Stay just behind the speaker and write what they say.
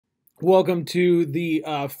Welcome to the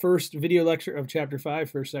first video lecture of Chapter 5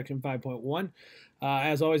 for Section 5.1.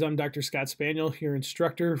 As always, I'm Dr. Scott Spaniel, your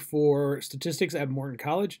instructor for statistics at Morton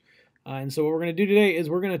College. And so what we're going to do today is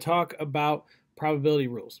we're going to talk about probability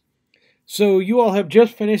rules. So you all have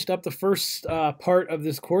just finished up the first part of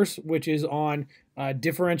this course, which is on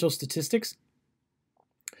differential statistics,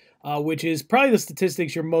 which is probably the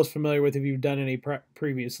statistics you're most familiar with if you've done any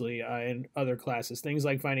previously in other classes. Things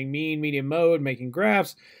like finding mean, median, mode, making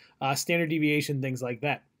graphs, standard deviation, things like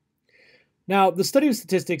that. Now, the study of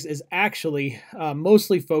statistics is actually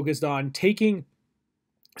mostly focused on taking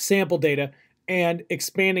sample data and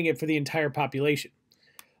expanding it for the entire population.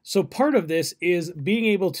 So part of this is being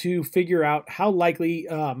able to figure out how likely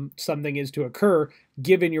something is to occur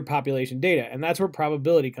given your population data, and that's where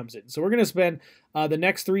probability comes in. So we're going to spend the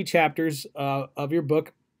next 3 chapters of your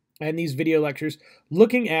book and these video lectures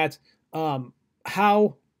looking at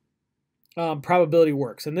how probability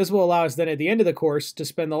works. And this will allow us then at the end of the course to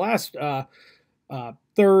spend the last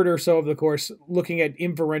third or so of the course looking at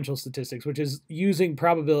inferential statistics, which is using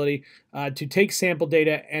probability to take sample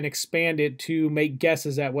data and expand it to make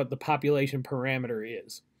guesses at what the population parameter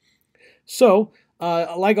is. So,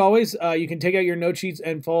 like always, you can take out your note sheets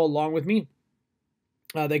and follow along with me.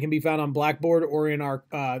 They can be found on Blackboard or in our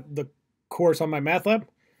the course on my math lab.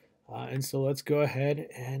 And so let's go ahead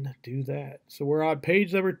and do that. So we're on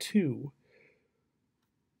page number 2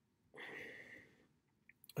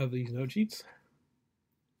 of these note sheets.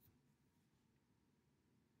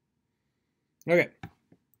 Okay,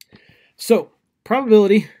 so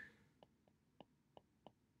probability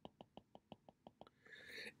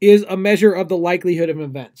is a measure of the likelihood of an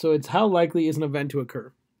event. So it's how likely is an event to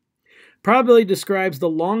occur. Probability describes the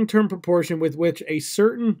long-term proportion with which a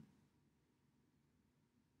certain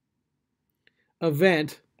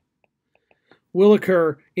event will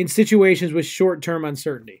occur in situations with short-term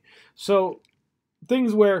uncertainty. So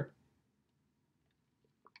things where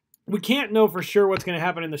we can't know for sure what's going to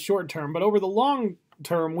happen in the short term, but over the long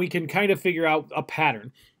term, we can kind of figure out a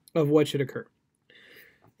pattern of what should occur.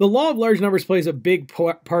 The law of large numbers plays a big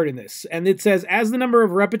part in this, and it says as the number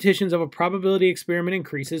of repetitions of a probability experiment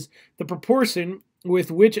increases, the proportion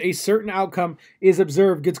with which a certain outcome is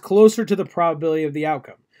observed gets closer to the probability of the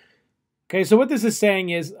outcome. Okay, so what this is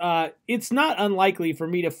saying is it's not unlikely for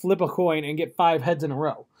me to flip a coin and get 5 heads in a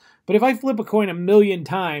row. But if I flip a coin 1,000,000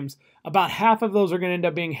 times, about half of those are going to end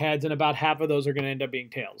up being heads and about half of those are going to end up being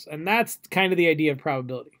tails. And that's kind of the idea of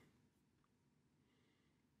probability.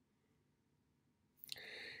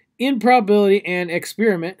 Improbability and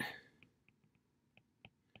experiment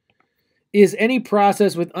is any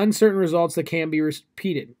process with uncertain results that can be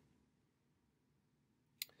repeated.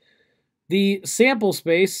 The sample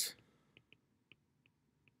space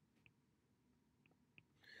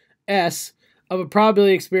S of a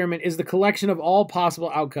probability experiment is the collection of all possible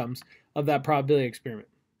outcomes of that probability experiment.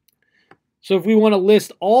 So if we want to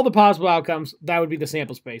list all the possible outcomes, that would be the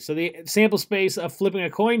sample space. So the sample space of flipping a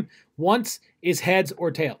coin once is heads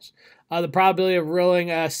or tails. The probability of rolling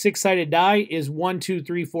a 6-sided die is 1, 2,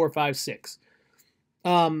 3, 4, 5, 6.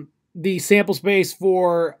 The sample space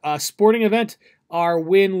for a sporting event are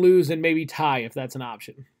win, lose, and maybe tie if that's an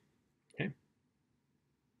option.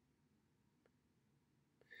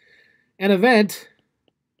 An event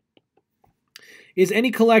is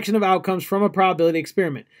any collection of outcomes from a probability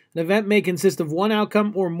experiment. An event may consist of one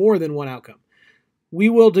outcome or more than one outcome. We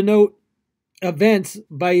will denote events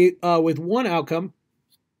by with one outcome,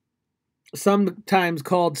 sometimes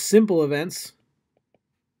called simple events,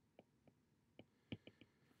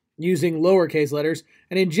 using lowercase letters,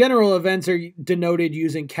 and in general, events are denoted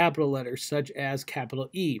using capital letters, such as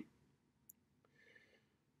capital E.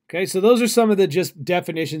 Okay, so those are some of the just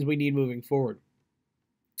definitions we need moving forward.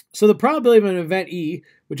 So the probability of an event E,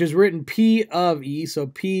 which is written P of E, so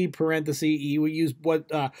P parenthesis E, we use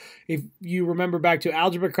what, if you remember back to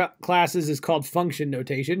algebra classes, is called function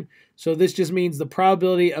notation. So this just means the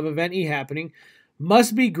probability of event E happening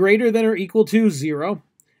must be greater than or equal to 0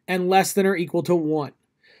 and less than or equal to 1.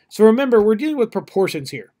 So remember, we're dealing with proportions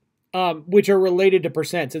here, which are related to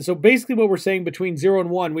percents. And so basically what we're saying between 0 and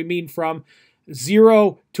 1, we mean from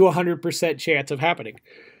 0 to 100% chance of happening.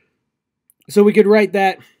 So we could write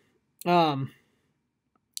that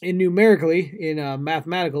numerically in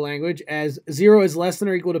mathematical language as 0 is less than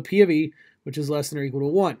or equal to P of E, which is less than or equal to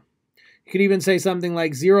 1. You could even say something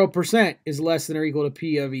like 0% is less than or equal to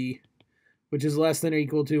P of E, which is less than or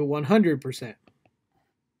equal to 100%.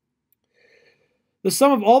 The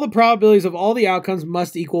sum of all the probabilities of all the outcomes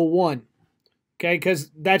must equal 1. Okay,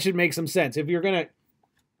 because that should make some sense. If you're going to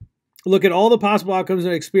look at all the possible outcomes in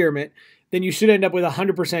an experiment, then you should end up with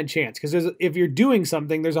 100% chance. Because if you're doing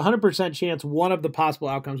something, there's a 100% chance one of the possible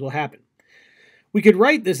outcomes will happen. We could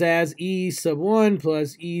write this as E sub 1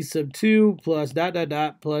 plus E sub 2 plus dot dot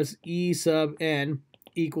dot plus E sub n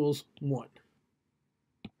equals 1.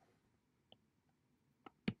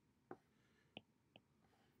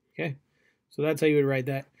 Okay, so that's how you would write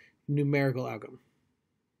that numerical outcome.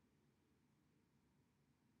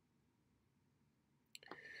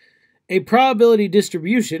 A probability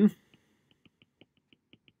distribution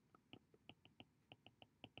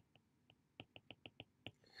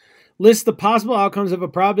lists the possible outcomes of a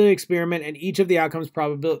probability experiment and each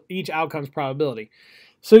outcome's probability.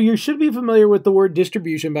 So you should be familiar with the word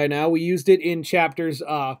distribution by now. We used it in chapters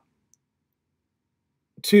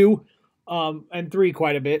 2 and 3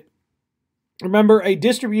 quite a bit. Remember, a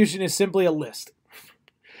distribution is simply a list.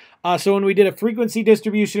 So when we did a frequency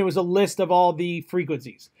distribution, it was a list of all the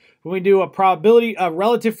frequencies. When we do a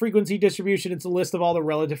relative frequency distribution, it's a list of all the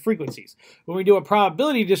relative frequencies. When we do a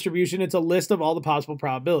probability distribution, it's a list of all the possible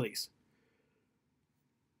probabilities.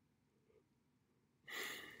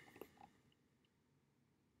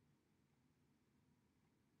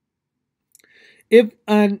 If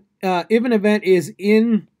an event is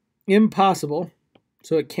impossible,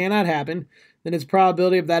 so it cannot happen, then its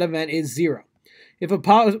probability of that event is 0. If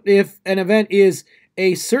an event is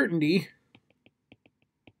a certainty,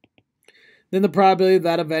 then the probability of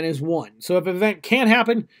that event is 1. So if an event can't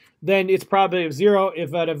happen, then its probability of 0.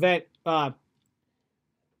 If an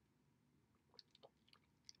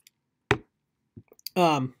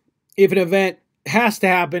event has to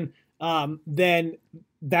happen, then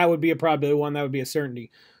that would be a probability 1. That would be a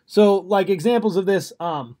certainty. So like examples of this,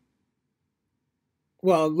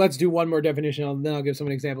 well, let's do one more definition, and then I'll give some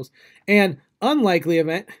examples. An unlikely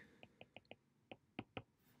event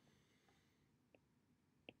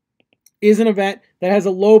is an event that has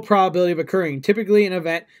a low probability of occurring. Typically, an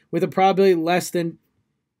event with a probability less than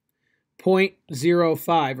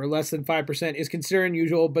 0.05 or less than 5% is considered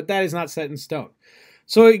unusual, but that is not set in stone.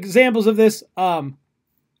 So examples of this, I'm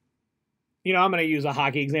going to use a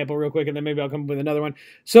hockey example real quick, and then maybe I'll come up with another one.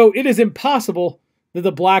 So it is impossible that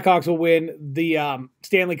the Blackhawks will win the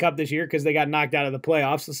Stanley Cup this year because they got knocked out of the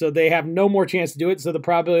playoffs. So they have no more chance to do it. So the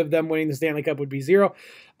probability of them winning the Stanley Cup would be 0.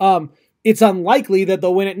 It's unlikely that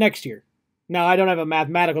they'll win it next year. Now, I don't have a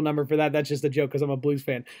mathematical number for that. That's just a joke because I'm a Blues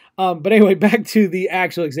fan. But anyway, back to the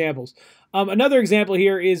actual examples. Another example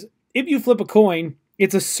here is if you flip a coin,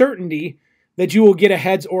 it's a certainty that you will get a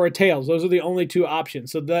heads or a tails. Those are the only two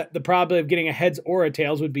options. So the probability of getting a heads or a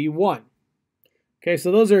tails would be 1. Okay,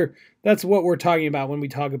 so that's what we're talking about when we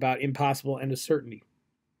talk about impossible and a certainty.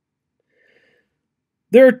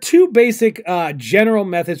 There are two basic general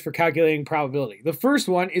methods for calculating probability. The first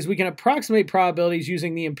one is we can approximate probabilities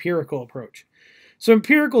using the empirical approach. So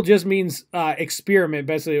empirical just means experiment,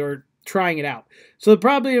 basically, or trying it out. So the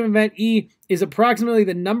probability of event E is approximately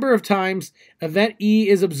the number of times event E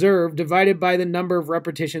is observed divided by the number of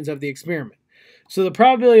repetitions of the experiment. So the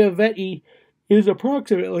probability of event E is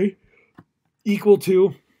approximately equal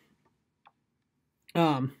to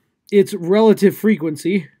its relative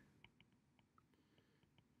frequency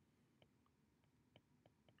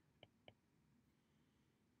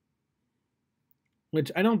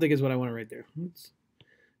which I don't think is what I want to write there.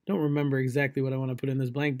 Don't remember exactly what I want to put in this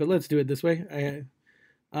blank, but let's do it this way.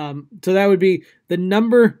 So that would be the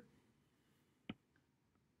number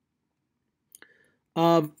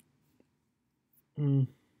of...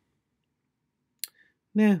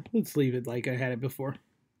 let's leave it like I had it before.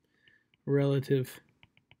 Relative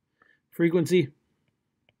frequency.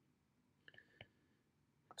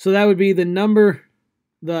 So that would be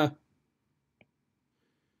the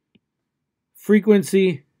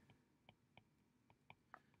frequency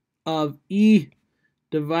of E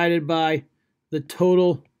divided by the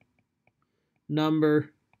total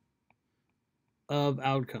number of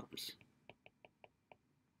outcomes.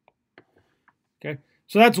 Okay,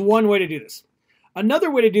 so that's one way to do this.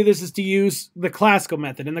 Another way to do this is to use the classical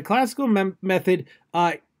method. And the classical method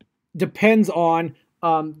depends on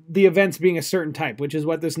the events being a certain type, which is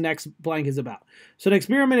what this next blank is about. So an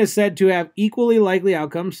experiment is said to have equally likely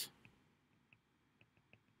outcomes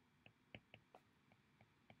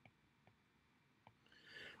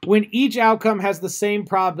when each outcome has the same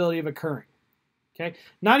probability of occurring. Okay,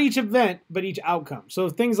 not each event, but each outcome. So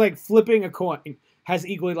things like flipping a coin has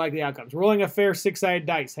equally likely outcomes. Rolling a fair six-sided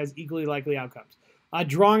dice has equally likely outcomes.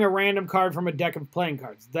 Drawing a random card from a deck of playing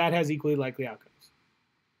cards, that has equally likely outcomes.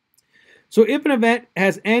 So if an event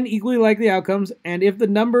has n equally likely outcomes, and if the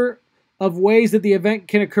number of ways that the event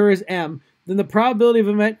can occur is m, then the probability of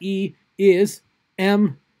event E is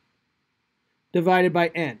m divided by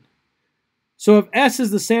n. So if S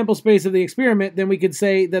is the sample space of the experiment, then we could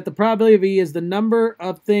say that the probability of E is the number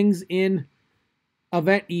of things in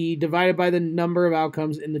event E divided by the number of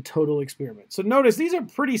outcomes in the total experiment. So notice these are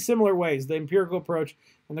pretty similar ways, the empirical approach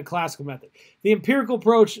and the classical method. The empirical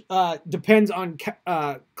approach depends on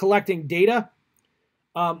collecting data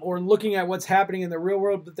or looking at what's happening in the real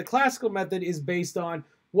world, but the classical method is based on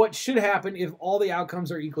what should happen if all the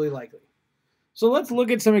outcomes are equally likely. So let's look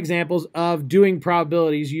at some examples of doing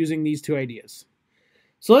probabilities using these two ideas.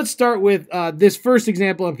 So let's start with this first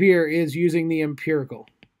example up here is using the empirical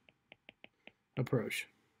approach.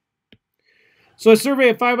 So a survey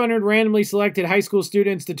of 500 randomly selected high school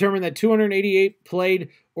students determined that 288 played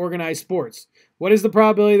organized sports. What is the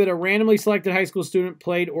probability that a randomly selected high school student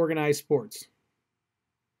played organized sports?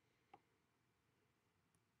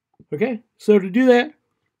 Okay, so to do that,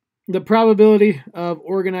 the probability of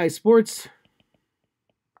organized sports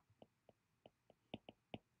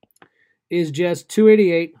is just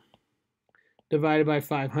 288 divided by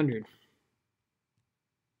 500.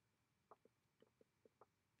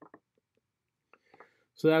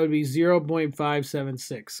 So that would be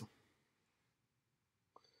 0.576.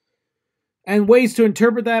 And ways to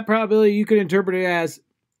interpret that probability, you could interpret it as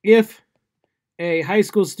if a high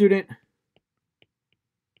school student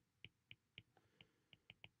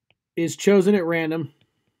is chosen at random,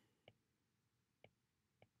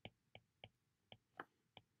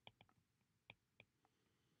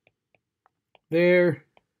 there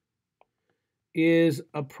is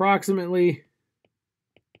approximately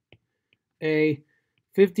a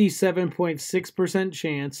 57.6%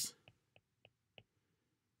 chance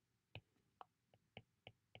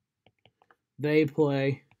they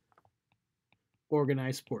play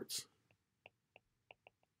organized sports.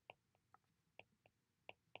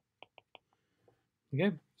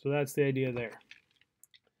 Okay, so that's the idea there.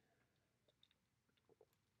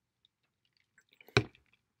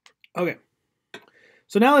 Okay,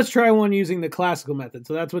 so now let's try one using the classical method.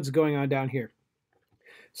 So that's what's going on down here.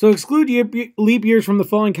 So exclude leap years from the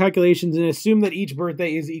following calculations and assume that each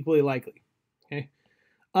birthday is equally likely. Okay.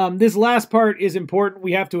 This last part is important.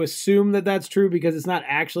 We have to assume that that's true because it's not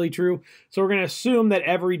actually true. So we're going to assume that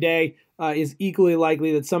every day is equally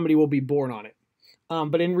likely that somebody will be born on it.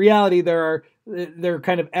 But in reality, there are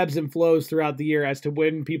kind of ebbs and flows throughout the year as to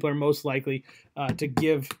when people are most likely to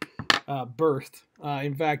give birth.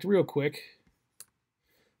 In fact, real quick,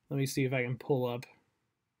 let me see if I can pull up.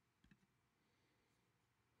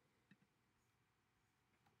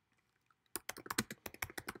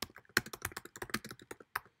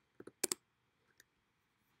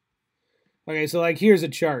 Okay, so like here's a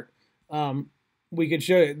chart. We could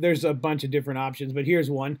show you, there's a bunch of different options, but here's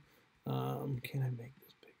one. Can I make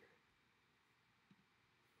this bigger?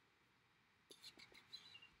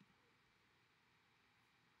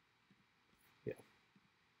 Yeah.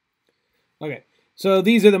 Okay, so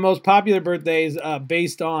these are the most popular birthdays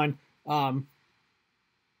based on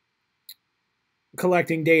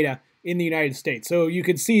collecting data in the United States. So you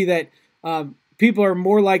can see that people are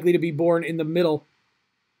more likely to be born in the middle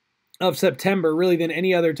of September really than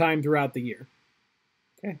any other time throughout the year.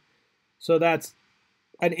 Okay, so that's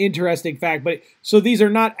an interesting fact. But so these are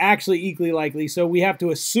not actually equally likely, so we have to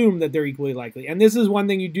assume that they're equally likely. And this is one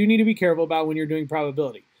thing you do need to be careful about when you're doing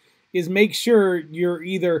probability, is make sure you're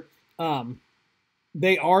either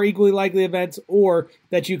they are equally likely events or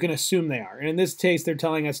that you can assume they are. And in this case, they're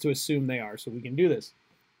telling us to assume they are, so we can do this.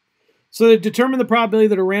 So to determine the probability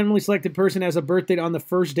that a randomly selected person has a birthday on the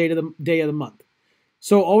first day of the month.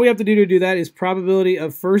 So all we have to do that is probability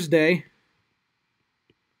of first day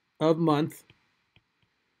of month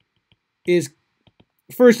is,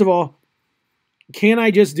 first of all, can I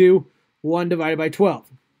just do 1 divided by 12?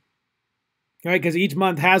 Right, because each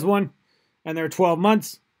month has one, and there are 12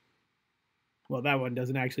 months. Well, that one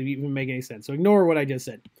doesn't actually even make any sense, so ignore what I just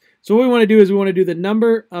said. So what we want to do is we want to do the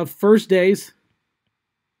number of first days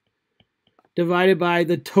divided by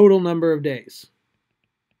the total number of days.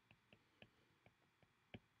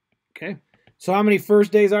 Okay, so how many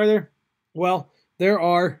first days are there? Well, there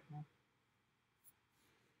are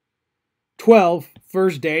 12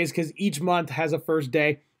 first days because each month has a first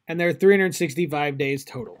day, and there are 365 days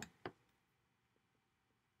total.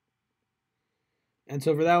 And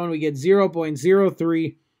so for that one, we get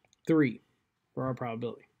 0.033 for our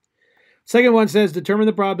probability. Second one says, determine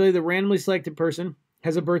the probability the randomly selected person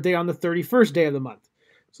has a birthday on the 31st day of the month.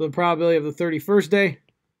 So the probability of the 31st day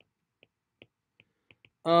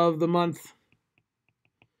of the month.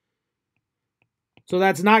 So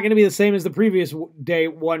that's not going to be the same as the previous day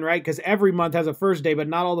one, right? Because every month has a first day, but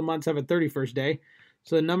not all the months have a 31st day.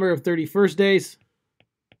 So the number of 31st days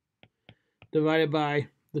divided by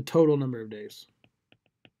the total number of days.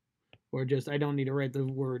 Or just, I don't need to write the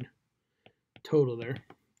word total there.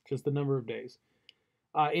 Just the number of days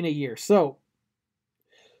in a year. So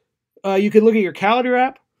you could look at your calendar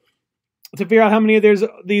app to figure out how many of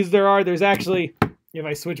these there are. There's actually, if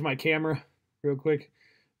I switch my camera real quick,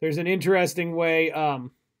 there's an interesting way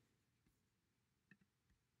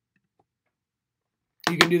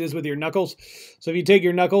you can do this with your knuckles. So if you take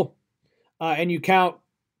your knuckle and you count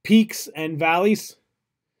peaks and valleys,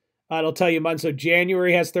 it'll tell you months. So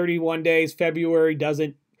January has 31 days, February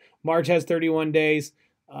doesn't, March has 31 days,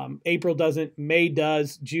 April doesn't, May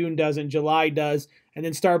does, June doesn't, July does, and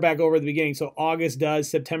then start back over at the beginning. So August does,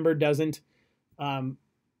 September doesn't,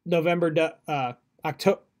 November does,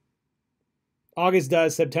 August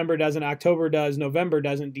does, September doesn't, October does, November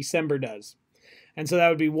doesn't, December does. And so that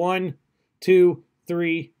would be 1, 2,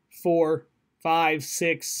 3, 4, 5,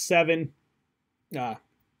 6, 7. Okay.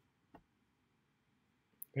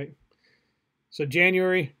 So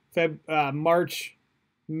January, March,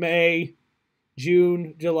 May,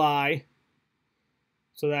 June, July.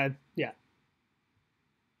 So that, yeah.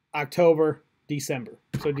 October, December.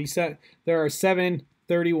 So there are 7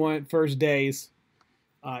 31 first days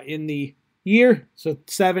in the year. So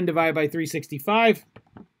 7 divided by 365.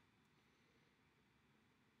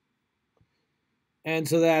 And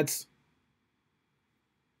so that's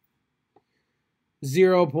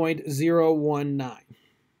 0.019.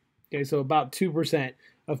 Okay, so about 2%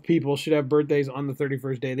 of people should have birthdays on the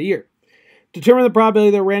 31st day of the year. Determine the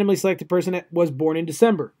probability that a randomly selected person was born in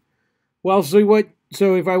December. Well, so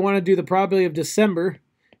if I want to do the probability of December,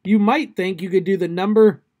 you might think you could do the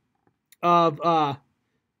number of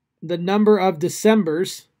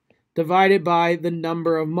Decembers divided by the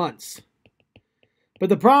number of months. But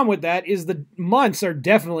the problem with that is the months are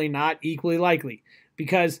definitely not equally likely,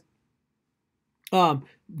 because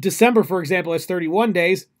December, for example, has 31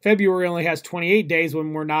 days. February only has 28 days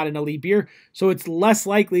when we're not in a leap year. So it's less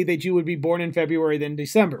likely that you would be born in February than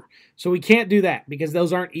December. So we can't do that because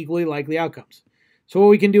those aren't equally likely outcomes. So what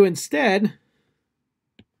we can do instead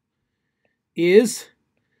is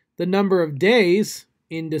the number of days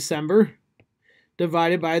in December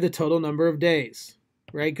divided by the total number of days,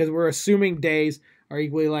 right? Because we're assuming days are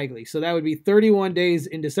equally likely. So that would be 31 days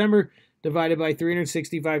in December divided by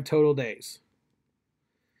 365 total days,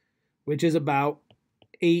 which is about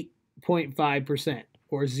 8.5%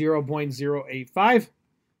 or 0.085.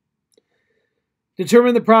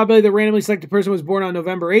 Determine the probability the randomly selected person was born on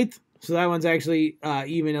November 8th. So that one's actually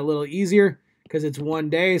even a little easier because it's 1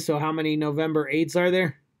 day. So how many November 8ths are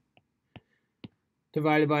there?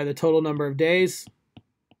 Divided by the total number of days.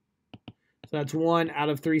 So that's 1 out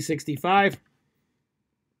of 365.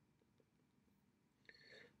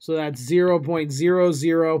 So that's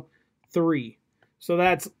 0.003. So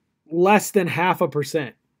that's less than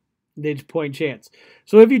 0.5% point chance.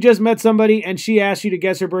 So if you just met somebody and she asked you to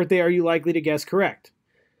guess her birthday, are you likely to guess correct?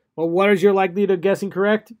 Well, what is your likelihood of guessing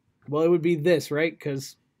correct? Well, it would be this, right?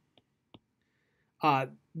 Because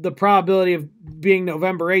the probability of being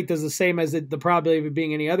November 8th is the same as the probability of it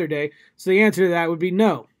being any other day. So the answer to that would be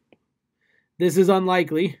no. This is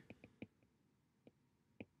unlikely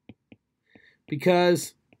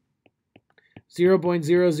because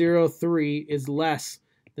 0.003 is less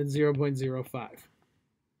than 0.05.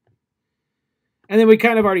 And then we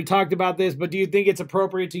kind of already talked about this, but do you think it's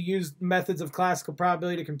appropriate to use methods of classical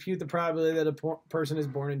probability to compute the probability that a person is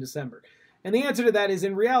born in December? And the answer to that is,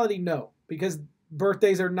 in reality, no, because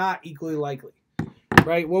birthdays are not equally likely,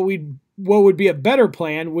 right? What would be a better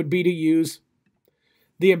plan would be to use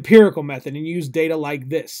the empirical method and use data like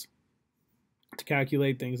this to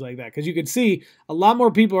calculate things like that. Because you could see a lot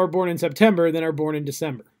more people are born in September than are born in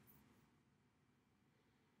December.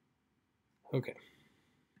 Okay.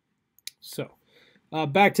 So,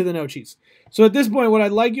 back to the note sheets. So at this point, what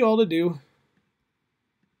I'd like you all to do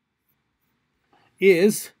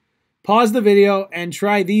is pause the video and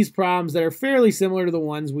try these problems that are fairly similar to the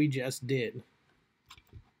ones we just did.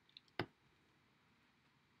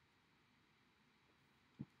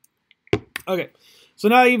 Okay, so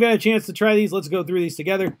now that you've had a chance to try these, let's go through these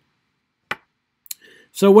together.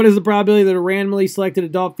 So what is the probability that a randomly selected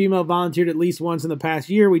adult female volunteered at least once in the past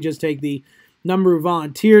year? We just take the number who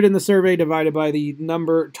volunteered in the survey divided by the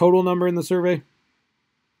total number in the survey.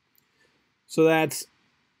 So that's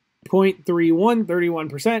 0.31,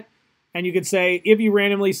 31%. And you could say if you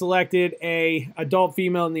randomly selected an adult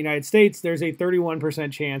female in the United States, there's a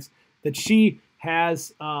 31% chance that she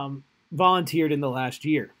has volunteered in the last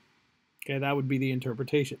year. Okay, that would be the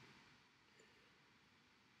interpretation.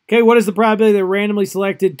 Okay, what is the probability that a randomly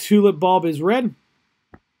selected tulip bulb is red?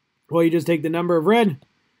 Well, you just take the number of red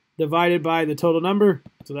divided by the total number,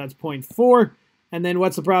 so that's 0.4. And then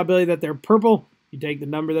what's the probability that they're purple? You take the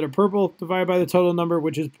number that are purple divided by the total number,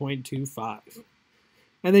 which is 0.25.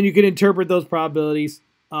 And then you can interpret those probabilities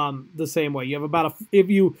the same way. You have about if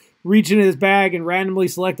you reach into this bag and randomly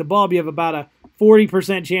select a bulb, you have about a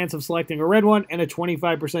 40% chance of selecting a red one and a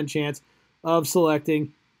 25% chance of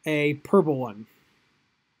selecting a purple one.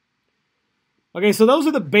 Okay, so those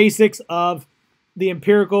are the basics of the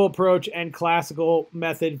empirical approach and classical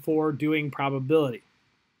method for doing probability.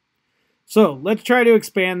 So let's try to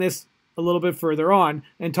expand this a little bit further on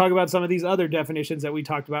and talk about some of these other definitions that we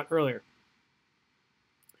talked about earlier.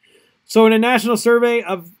 So in a national survey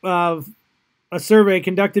of a survey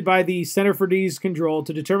conducted by the Center for Disease Control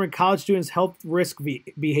to determine college students' health risk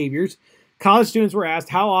behaviors, college students were asked,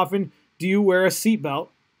 how often do you wear a seatbelt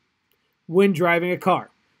when driving a car?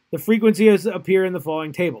 The frequencies appear in the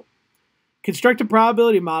following table. Construct a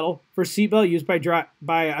probability model for seatbelt use by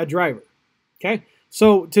a driver. Okay,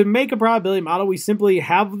 so to make a probability model, we simply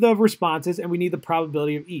have the responses and we need the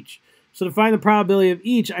probability of each. So to find the probability of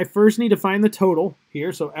each, I first need to find the total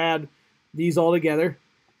here. So add these all together.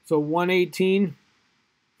 So 118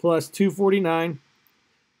 plus 249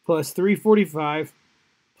 plus 345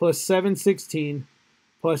 plus 716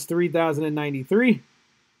 plus 3,093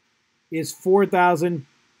 is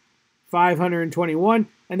 4,521.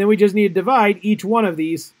 And then we just need to divide each one of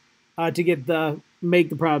these to make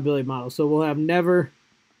the probability model. So we'll have never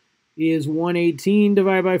is 118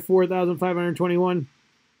 divided by 4,521.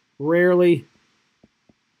 Rarely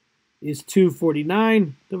is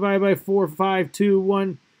 249 divided by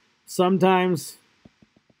 4,521. Sometimes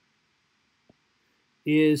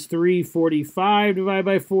is 345 divided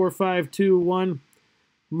by 4,521.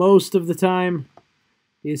 Most of the time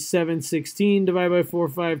is 716 divided by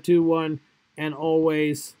 4,521. And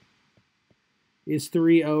always is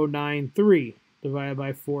 3,093 divided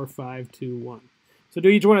by 4,521. So do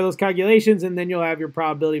each one of those calculations, and then you'll have your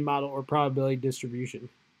probability model or probability distribution.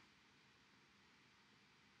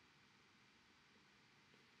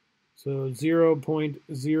 So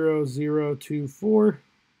 0.0024,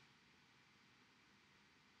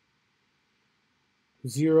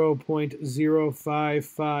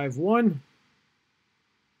 0.0551,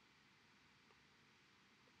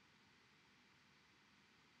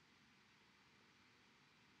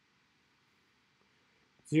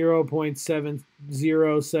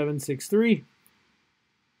 0.70763,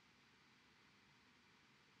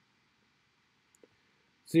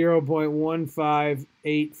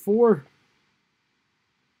 0.1584,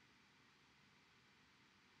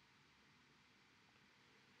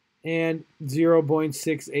 and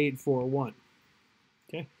 0.6841.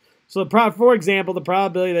 Okay, so for example, the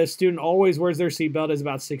probability that a student always wears their seatbelt is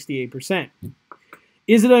about 68%.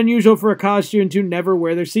 Is it unusual for a college student to never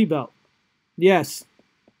wear their seatbelt? Yes,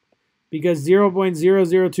 because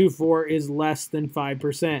 0.0024 is less than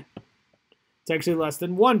 5%. It's actually less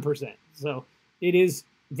than 1%. So it is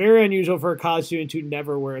very unusual for a college student to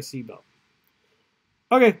never wear a seatbelt.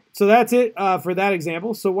 Okay, so that's it for that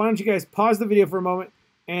example. So why don't you guys pause the video for a moment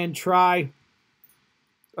and try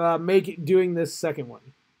doing this second one.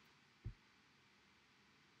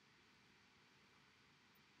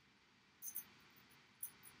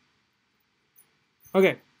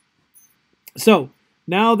 Okay, so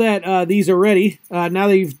now that these are ready, now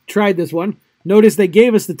that you've tried this one, notice they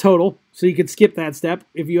gave us the total, so you could skip that step.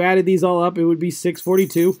 If you added these all up, it would be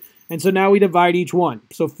 642. And so now we divide each one.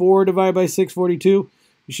 So 4 divided by 642,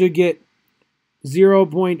 you should get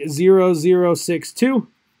 0.0062.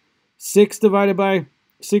 6 divided by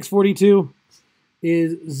 642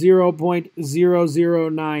 is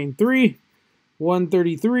 0.0093.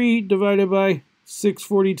 133 divided by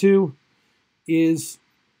 642 is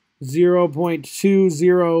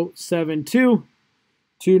 0.2072.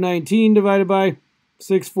 219 divided by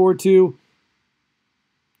 642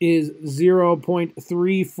 is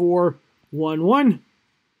 0.3411.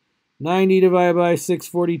 90 divided by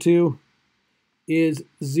 642 is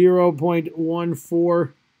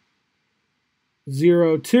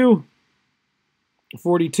 0.1402.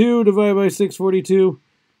 42 divided by 642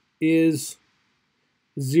 is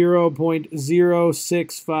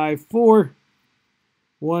 0.0654.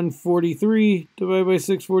 143 divided by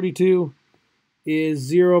 642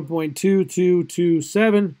 is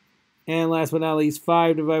 0.2227. And last but not least,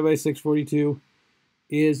 5 divided by 642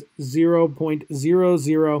 is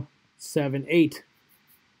 0.0078.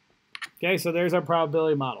 Okay, so there's our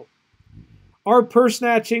probability model. Are purse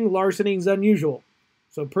snatching larcenings unusual?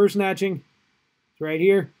 So purse snatching is right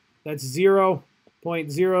here. That's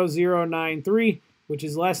 0.0093, which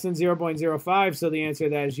is less than 0.05. So the answer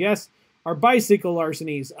to that is yes. Are bicycle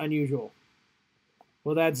larcenies unusual?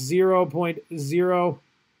 Well, that's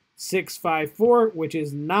 0.0654, which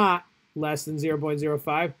is not less than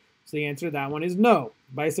 0.05. So the answer to that one is no.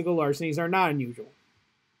 Bicycle larcenies are not unusual.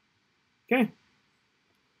 Okay?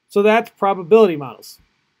 So that's probability models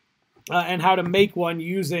and how to make one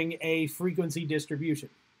using a frequency distribution.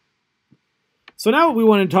 So now what we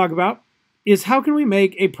want to talk about is how can we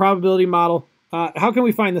make a probability model, how can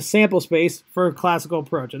we find the sample space for a classical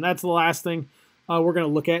approach? And that's the last thing we're going to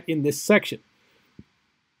look at in this section.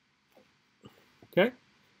 Okay?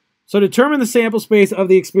 So determine the sample space of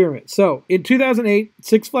the experiment. So in 2008,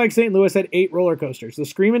 Six Flags St. Louis had 8 roller coasters: the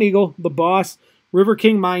Screamin' Eagle, the Boss, River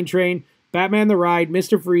King Mine Train, Batman the Ride,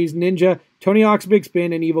 Mr. Freeze, Ninja, Tony Hawk's Big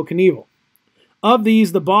Spin, and Evel Knievel. Of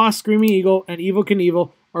these, the Boss, Screaming Eagle, and Evel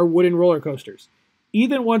Knievel are wooden roller coasters.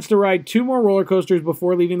 Ethan wants to ride 2 more roller coasters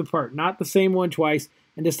before leaving the park, not the same one twice,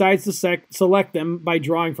 and decides to select them by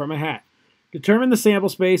drawing from a hat. Determine the sample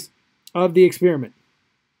space of the experiment.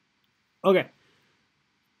 Okay,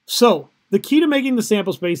 so the key to making the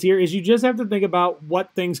sample space here is you just have to think about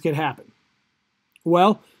what things could happen.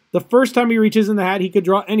 Well, the first time he reaches in the hat, he could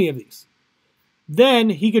draw any of these. Then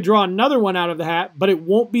he could draw another one out of the hat, but it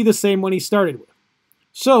won't be the same one he started with.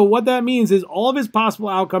 So what that means is all of his possible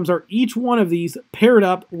outcomes are each one of these paired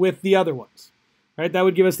up with the other ones. Right? That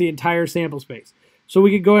would give us the entire sample space. So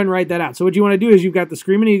we could go ahead and write that out. So what you want to do is you've got the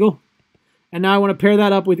Screaming Eagle, and now I want to pair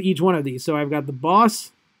that up with each one of these. So I've got the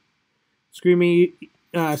Boss, Screaming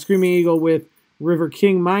Eagle with River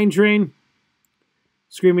King Mine Train,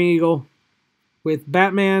 Screaming Eagle with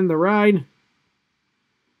Batman the Ride,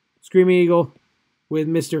 Screaming Eagle with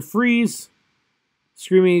Mr. Freeze,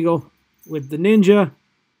 Screaming Eagle with the Ninja,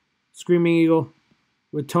 Screaming Eagle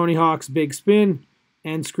with Tony Hawk's Big Spin,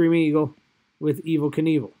 and Screaming Eagle with Evel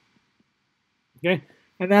Knievel. Okay?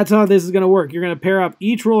 And that's how this is going to work. You're going to pair up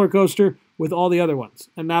each roller coaster with all the other ones,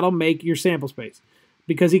 and that'll make your sample space.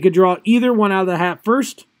 Because he could draw either one out of the hat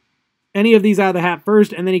first, any of these out of the hat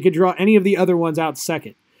first, and then he could draw any of the other ones out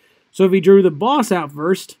second. So if he drew the Boss out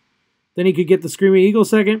first, then he could get the Screaming Eagle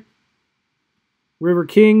second, River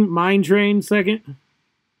King Mine Train second,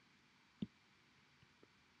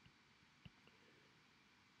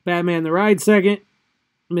 Batman the Ride second,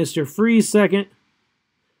 Mr. Freeze second,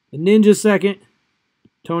 the Ninja second,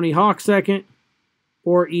 Tony Hawk second,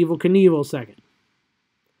 or Evel Knievel second.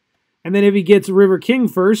 And then if he gets River King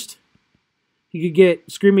first, he could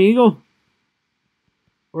get Screaming Eagle,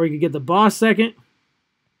 or he could get the Boss second,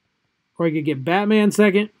 or he could get Batman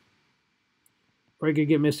second, or he could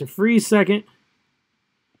get Mr. Freeze second,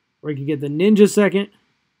 or he could get the Ninja second,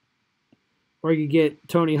 or he could get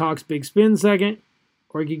Tony Hawk's Big Spin second,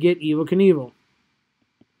 or he could get Evel Knievel.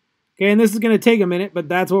 Okay, and this is going to take a minute, but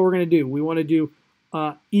that's what we're going to do. We want to do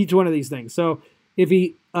each one of these things. So if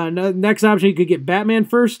he, next option, he could get Batman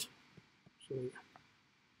first.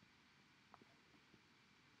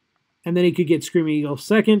 And then he could get Screaming Eagle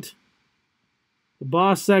second, the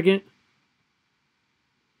Boss second,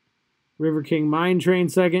 River King Mine Train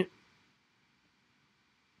second,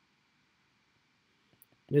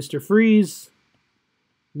 Mr. Freeze,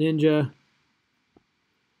 Ninja,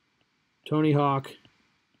 Tony Hawk,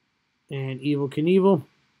 and Evel Knievel.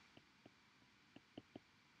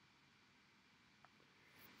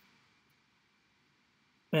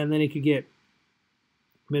 And then he could get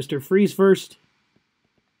Mr. Freeze first,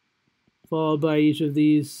 followed by each of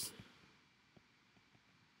these.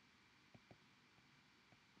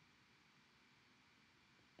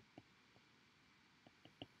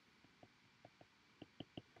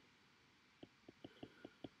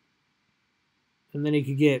 And then he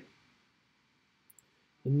could get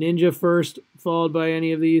the Ninja first, followed by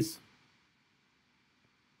any of these.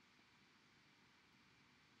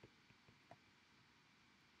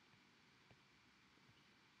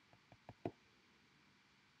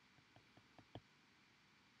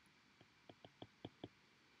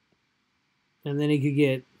 And then he could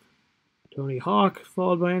get Tony Hawk,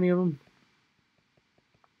 followed by any of them.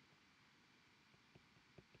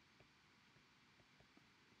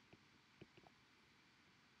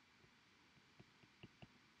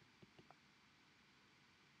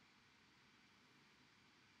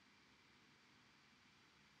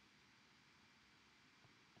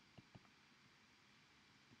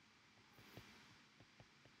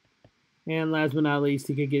 And last but not least,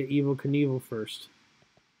 he could get Evel Knievel first,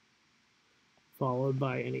 followed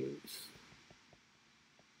by any of these.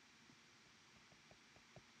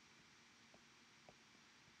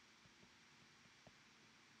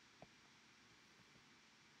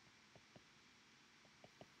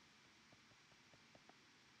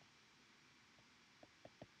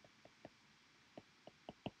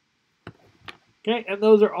 Okay, and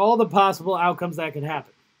those are all the possible outcomes that could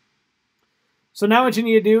happen. So now what you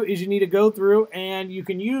need to do is you need to go through and you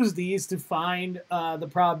can use these to find the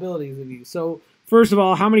probabilities of these. So first of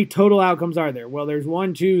all, how many total outcomes are there? Well, there's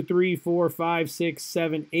 1, 2, 3, 4, 5, 6,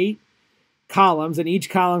 7, 8 columns, and each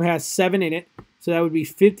column has 7 in it. So that would be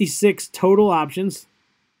 56 total options.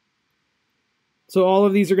 So all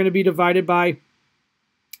of these are going to be divided by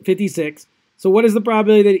 56. So what is the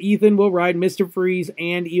probability that Ethan will ride Mr. Freeze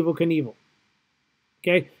and Evel Knievel?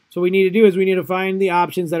 Okay, so what we need to do is we need to find the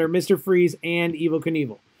options that are Mr. Freeze and Evel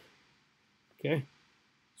Knievel. Okay,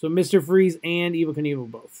 so Mr. Freeze and Evel Knievel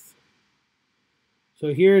both.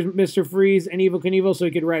 So here's Mr. Freeze and Evel Knievel, so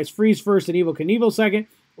he could ride Freeze first and Evel Knievel second,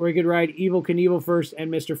 or he could ride Evel Knievel first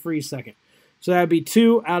and Mr. Freeze second. So that would be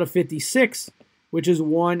 2 out of 56, which is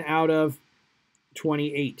 1 out of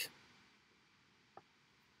 28.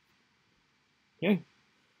 Okay,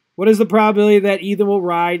 what is the probability that Ethan will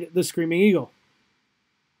ride the Screaming Eagle?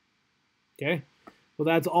 Okay, well,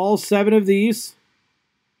 that's all 7 of these,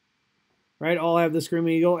 right? All have the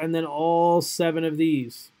Screaming Eagle, and then all 7 of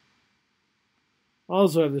these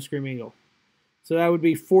also have the Screaming Eagle. So that would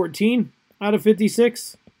be 14 out of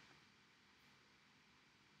 56.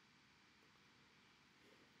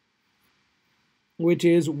 Which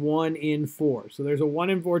is 1 in 4. So there's a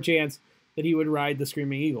 1 in 4 chance that he would ride the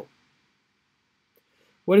Screaming Eagle.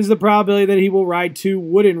 What is the probability that he will ride 2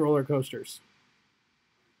 wooden roller coasters?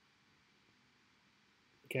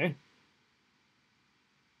 Okay.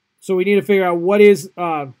 So we need to figure out what is,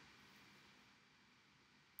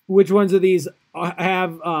 which ones of these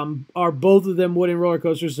have, are both of them wooden roller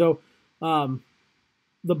coasters. So the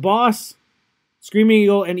Boss, Screaming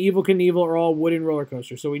Eagle, and Evel Knievel are all wooden roller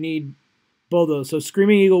coasters. So we need both of those. So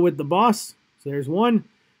Screaming Eagle with the Boss. So there's 1.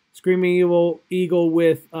 Screaming Eagle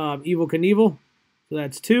with Evel Knievel. So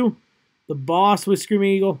that's 2. The Boss with Screaming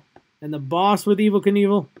Eagle. And the Boss with Evel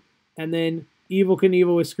Knievel. And then Evel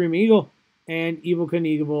Knievel with Screaming Eagle. And Evel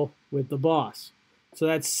Knievel with the Boss. So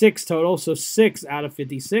that's 6 total. So 6 out of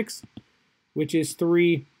 56. Which is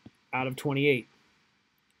 3 out of 28.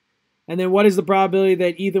 And then what is the probability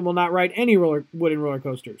that Ethan will not ride any wooden roller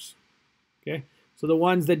coasters? Okay. So the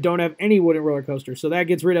ones that don't have any wooden roller coasters. So that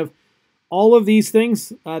gets rid of all of these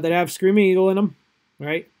things that have Screaming Eagle in them,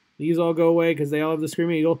 right? These all go away because they all have the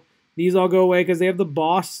Screaming Eagle. These all go away because they have the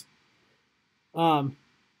Boss. Then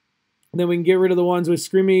we can get rid of the ones with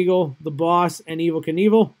Screaming Eagle, the Boss, and Evel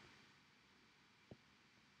Knievel.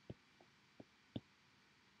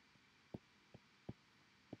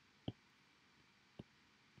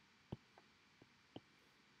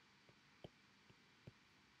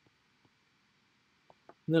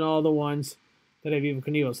 And then all the ones that have Evel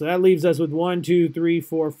Knievel. So that leaves us with 1, 2, 3,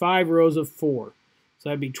 4, 5 rows of 4. So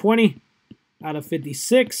that'd be 20 out of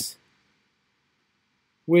 56,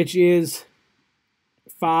 which is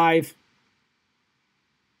 5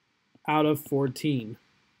 out of 14.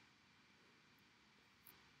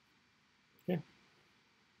 Okay.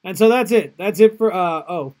 And so that's it. That's it for,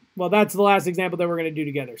 well, that's the last example that we're going to do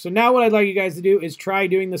together. So now what I'd like you guys to do is try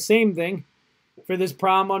doing the same thing for this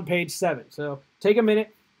problem on page 7. So take a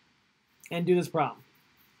minute and do this problem.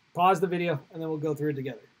 Pause the video, and then we'll go through it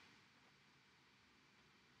together.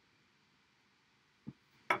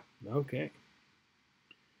 Okay.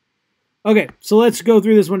 Okay, so let's go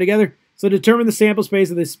through this one together. So determine the sample space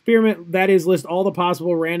of the experiment. That is, list all the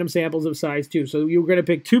possible random samples of size 2. So you're going to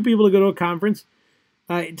pick 2 people to go to a conference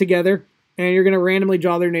together, and you're going to randomly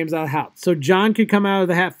draw their names out of the hat. So John could come out of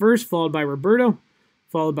the hat first, followed by Roberto,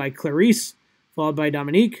 followed by Clarice, followed by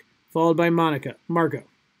Dominique, followed by Marco.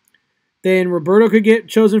 Then Roberto could get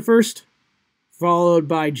chosen first, followed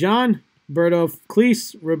by John, Roberto,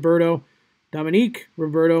 Cleese, Roberto, Dominique,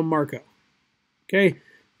 Roberto, Marco. Okay,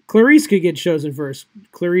 Clarice could get chosen first.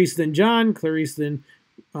 Clarice, then John, Clarice, then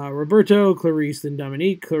Roberto, Clarice, then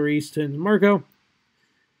Dominique, Clarice, then Marco.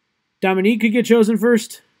 Dominique could get chosen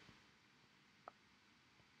first,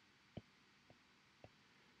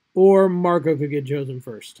 or Marco could get chosen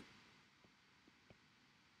first.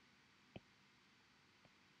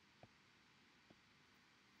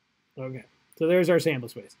 Okay, so there's our sample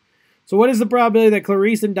space. So what is the probability that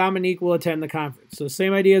Clarice and Dominique will attend the conference? So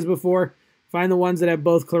same idea as before. Find the ones that have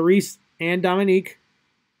both Clarice and Dominique.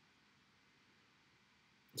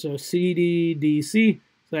 So C, D, D, C.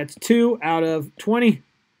 So that's 2 out of 20,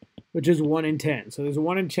 which is 1 in 10. So there's a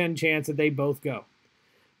 1 in 10 chance that they both go.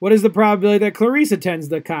 What is the probability that Clarice attends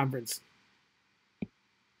the conference?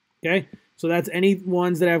 Okay, so that's any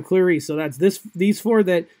ones that have Clarice. So that's these 4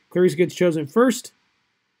 that Clarice gets chosen first.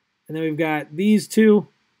 And then we've got these 2,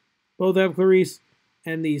 both have Clarice,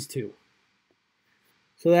 and these 2.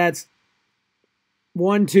 So that's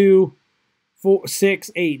 1, 2, 4,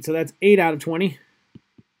 6, 8. So that's 8 out of 20,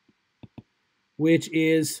 which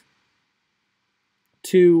is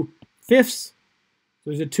 2/5. So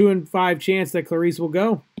there's a 2 in 5 chance that Clarice will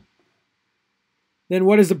go. Then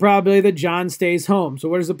what is the probability that John stays home? So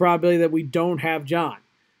what is the probability that we don't have John?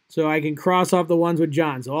 So I can cross off the ones with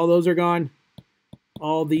John. So all those are gone.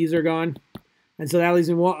 All these are gone. And so that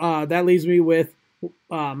leaves me with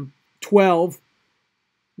 12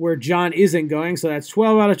 where John isn't going. So that's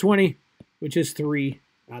 12 out of 20, which is 3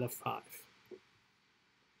 out of 5.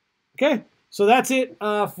 Okay, so that's it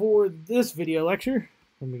for this video lecture.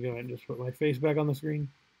 Let me go ahead and just put my face back on the screen.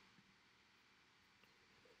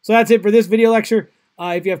 So that's it for this video lecture.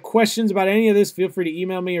 If you have questions about any of this, feel free to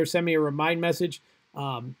email me or send me a remind message.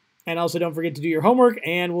 And also don't forget to do your homework,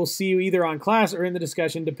 and we'll see you either on class or in the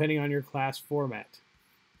discussion, depending on your class format.